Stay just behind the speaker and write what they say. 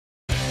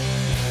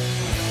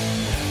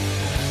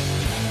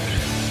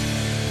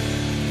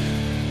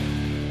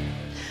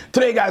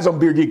Today, guys, on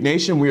Beer Geek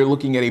Nation, we are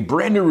looking at a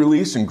brand new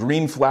release in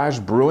Green Flash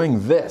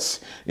Brewing.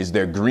 This is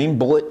their Green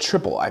Bullet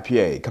Triple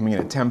IPA, coming in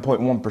at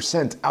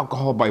 10.1%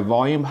 alcohol by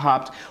volume,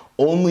 hopped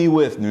only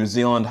with New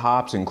Zealand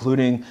hops,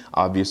 including,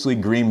 obviously,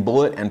 Green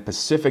Bullet and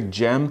Pacific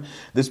Gem.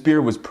 This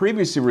beer was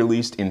previously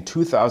released in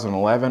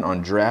 2011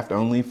 on draft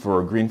only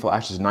for Green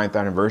Flash's 9th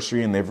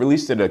anniversary, and they've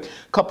released it a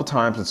couple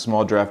times in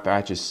small draft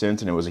batches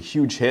since, and it was a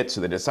huge hit, so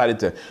they decided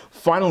to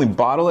finally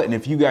bottle it. And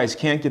if you guys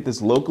can't get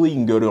this locally, you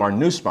can go to our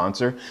new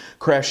sponsor,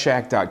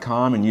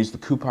 craftshack.com, and use the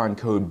coupon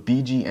code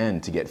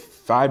BGN to get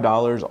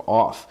 $5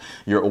 off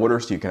your order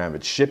so you can have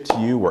it shipped to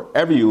you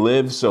wherever you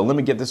live. So let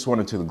me get this one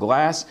into the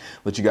glass,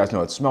 let you guys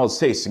know it smells,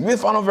 tastes. Give me the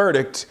final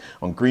verdict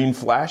on Green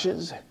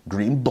Flash's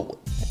Green Bullet.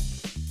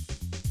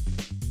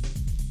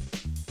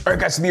 All right,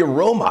 guys, so the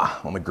aroma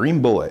on the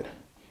Green Bullet.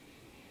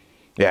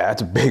 Yeah,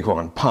 that's a big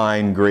one.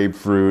 Pine,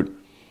 grapefruit,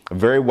 a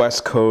very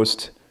West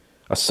Coast,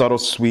 a subtle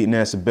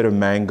sweetness, a bit of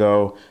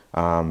mango,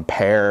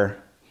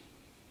 pear,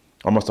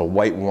 almost a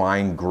white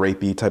wine,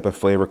 grapey type of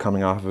flavor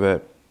coming off of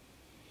it.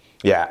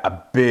 Yeah,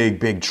 a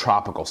big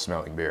tropical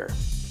smelling beer.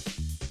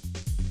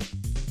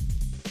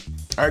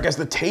 All right, guys,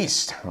 the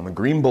taste on the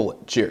Green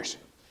Bullet. Cheers.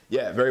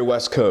 Yeah, very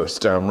West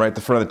Coast. Right at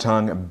the front of the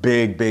tongue, a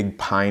big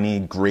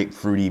piney,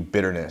 grapefruity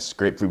bitterness,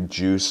 grapefruit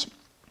juice.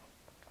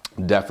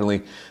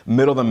 Definitely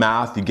middle of the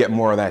mouth, you get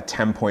more of that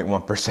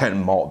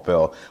 10.1% malt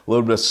bill. A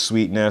little bit of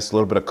sweetness, a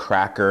little bit of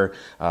cracker,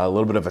 a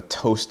little bit of a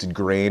toasted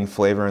grain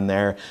flavor in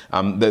there.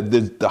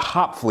 The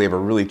hop flavor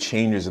really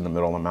changes in the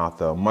middle of the mouth,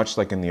 though, much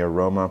like in the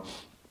aroma.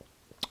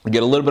 You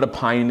get a little bit of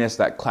pininess,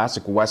 that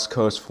classic West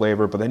Coast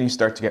flavor, but then you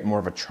start to get more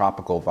of a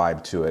tropical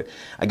vibe to it.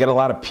 I get a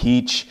lot of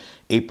peach,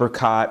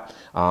 apricot,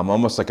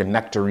 almost like a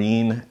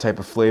nectarine type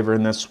of flavor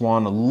in this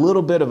one. A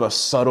little bit of a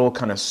subtle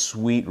kind of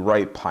sweet,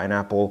 ripe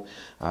pineapple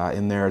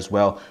in there as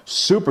well.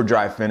 Super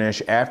dry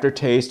finish,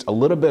 aftertaste, a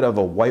little bit of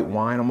a white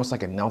wine, almost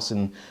like a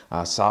Nelson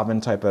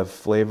Sauvin type of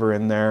flavor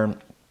in there.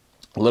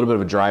 A little bit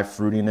of a dry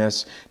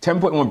fruitiness.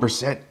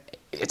 10.1%.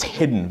 It's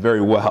hidden very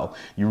well.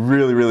 You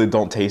really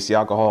don't taste the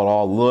alcohol at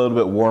all. A little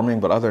bit warming,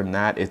 but other than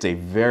that, it's a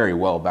very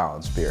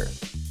well-balanced beer.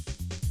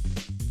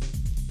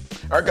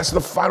 All right, guys, so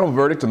the final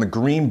verdict on the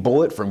Green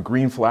Bullet from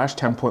Green Flash,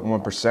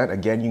 10.1%.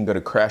 Again, you can go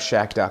to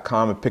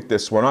craftshack.com and pick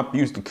this one up.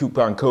 Use the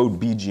coupon code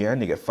BGN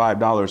to get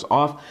 $5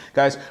 off.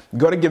 Guys,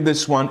 go to give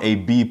this one a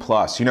B+.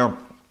 You know,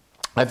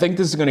 I think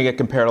this is going to get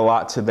compared a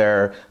lot to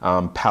their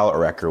Palate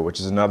Wrecker, which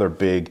is another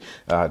big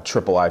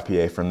triple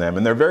IPA from them.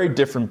 And they're very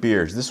different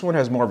beers. This one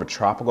has more of a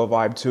tropical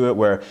vibe to it,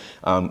 where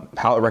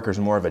Palate Wrecker is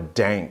more of a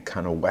dank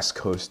kind of West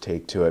Coast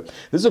take to it.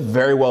 This is a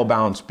very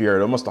well-balanced beer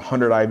at almost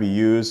 100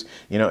 IBUs.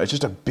 You know, it's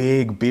just a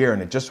big beer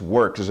and it just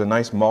works. There's a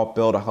nice malt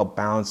bill to help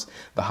balance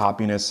the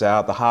hoppiness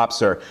out. The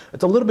hops are,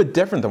 it's a little bit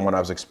different than what I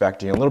was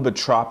expecting. A little bit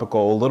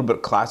tropical, a little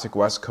bit classic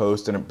West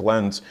Coast, and it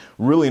blends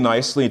really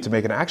nicely to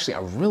make it actually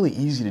a really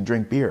easy to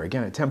drink beer.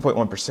 Again, at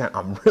 10.1%,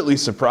 I'm really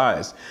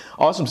surprised.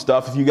 Awesome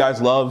stuff. If you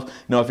guys love, you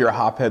know, if you're a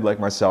hophead like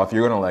myself,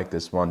 you're gonna like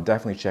this one.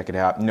 Definitely check it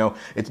out. You know,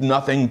 it's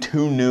nothing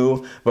too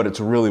new, but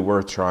it's really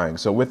worth trying.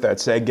 So with that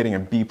said, getting a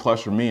B+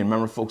 from me, and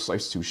remember, folks,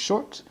 life's too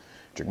short.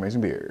 Drink amazing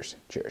beers.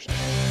 Cheers.